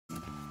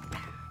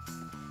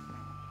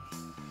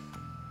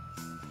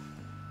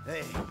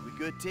Hey, we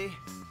good, T?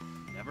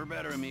 Never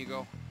better,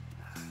 amigo.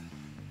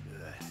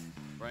 Good.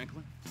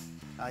 Franklin?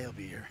 I'll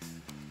be here.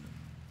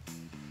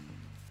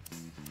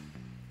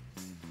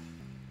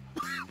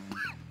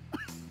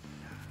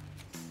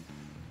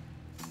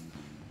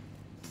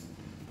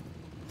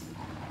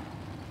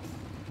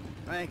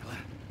 Franklin,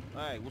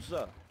 Hey, what's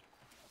up?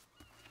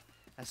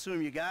 I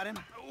assume you got him?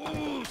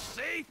 Ooh,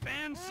 safe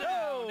and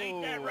sound.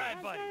 Ain't that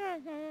right, buddy?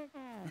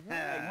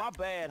 Hey, my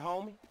bad,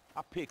 homie.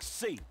 I picked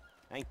C.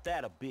 Ain't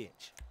that a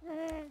bitch?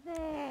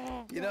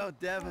 You know,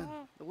 Devin,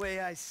 the way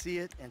I see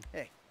it, and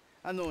hey,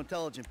 I'm no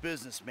intelligent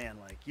businessman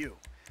like you,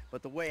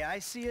 but the way I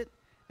see it,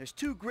 there's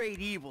two great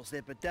evils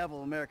that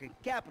bedevil American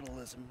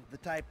capitalism of the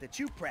type that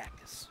you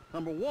practice.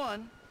 Number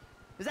one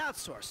is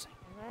outsourcing.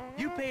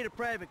 You paid a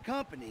private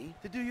company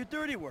to do your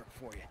dirty work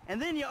for you,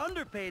 and then you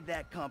underpaid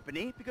that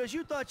company because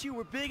you thought you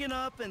were big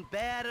enough and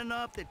bad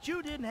enough that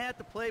you didn't have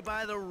to play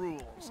by the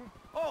rules.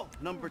 Oh,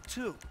 number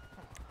two,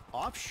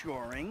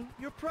 offshoring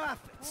your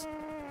profits.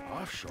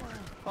 Offshore.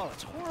 Oh,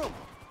 it's horrible.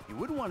 You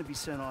wouldn't want to be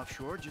sent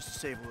offshore just to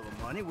save a little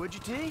money, would you,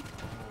 T?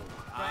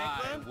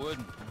 I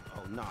wouldn't.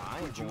 Oh, nah, I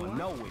ain't going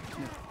nowhere.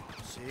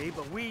 See,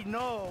 but we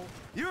know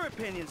your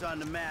opinions on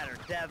the matter,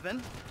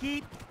 Devin.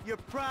 Keep your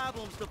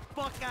problems the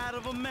fuck out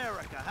of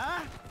America,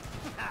 huh?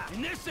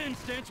 In this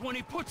instance, when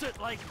he puts it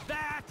like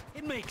that,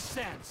 it makes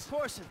sense. Of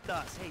course it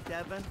does. Hey,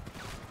 Devin.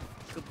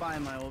 Goodbye,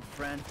 my old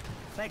friend.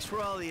 Thanks for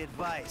all the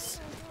advice.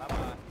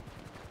 Bye-bye.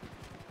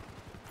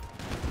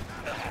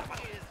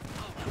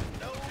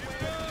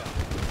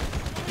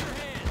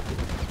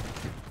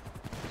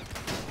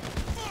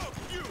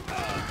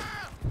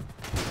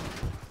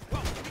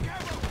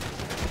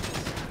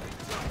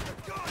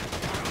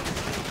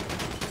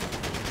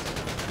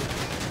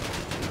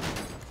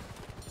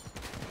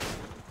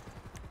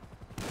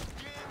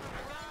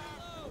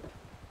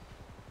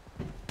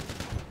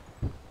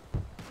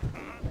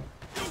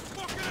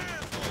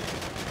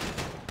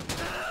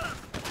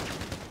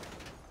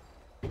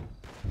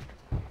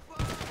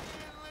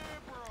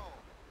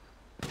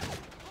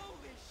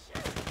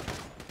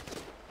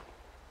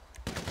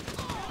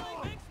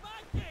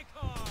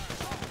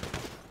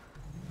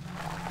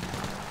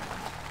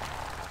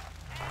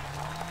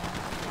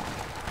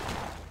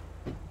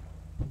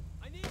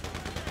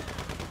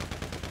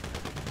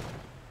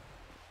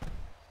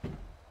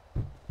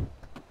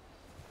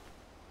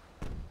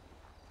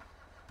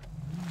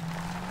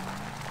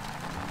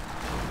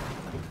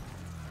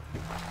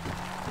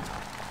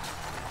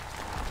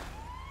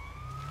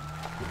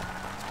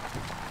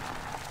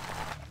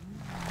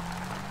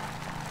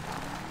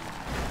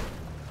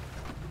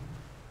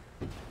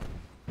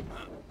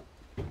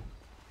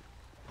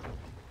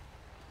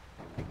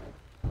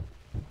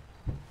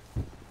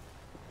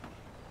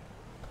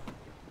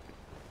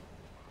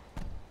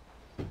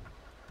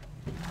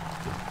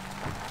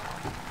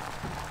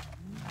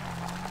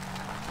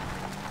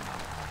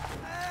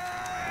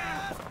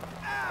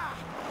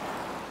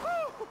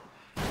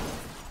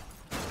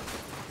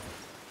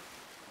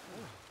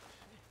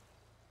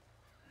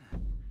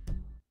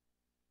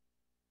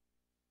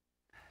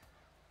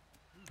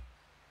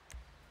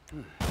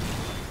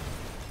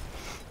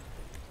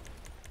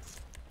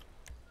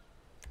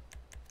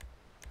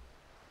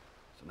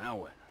 So now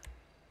what?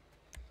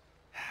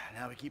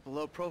 Now we keep a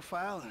low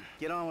profile and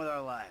get on with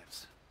our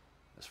lives.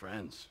 As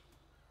friends?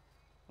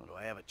 Well, do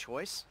I have a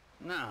choice?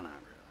 No, not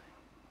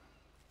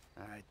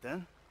really. All right,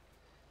 then.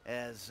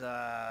 As,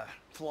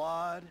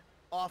 flawed,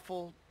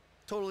 awful,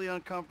 totally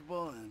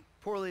uncomfortable, and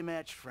poorly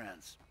matched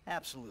friends.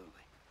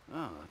 Absolutely.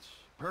 Oh, that's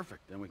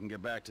perfect. Then we can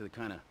get back to the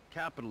kind of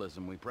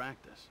capitalism we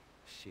practice.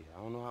 Shit,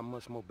 I don't know how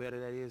much more better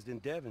that is than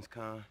Devin's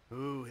kind.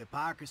 Ooh,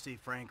 hypocrisy,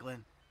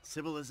 Franklin.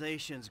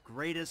 Civilization's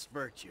greatest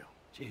virtue.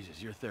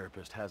 Jesus, your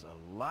therapist has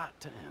a lot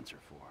to answer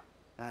for.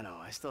 I know,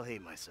 I still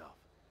hate myself.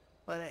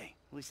 But hey,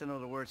 at least I know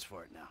the words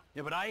for it now.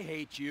 Yeah, but I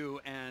hate you,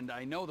 and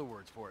I know the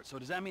words for it. So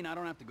does that mean I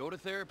don't have to go to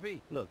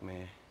therapy? Look,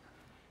 man,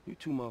 you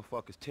two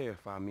motherfuckers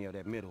terrify me of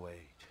that middle age.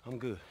 I'm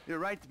good. You're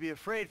right to be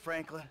afraid,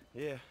 Franklin.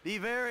 Yeah. Be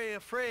very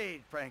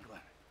afraid, Franklin.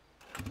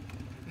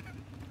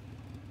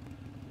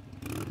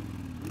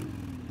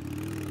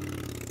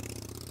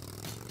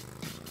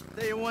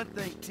 Tell you one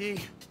thing, T.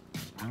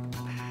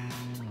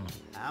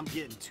 I'm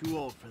getting too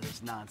old for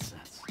this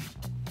nonsense.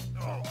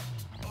 Oh.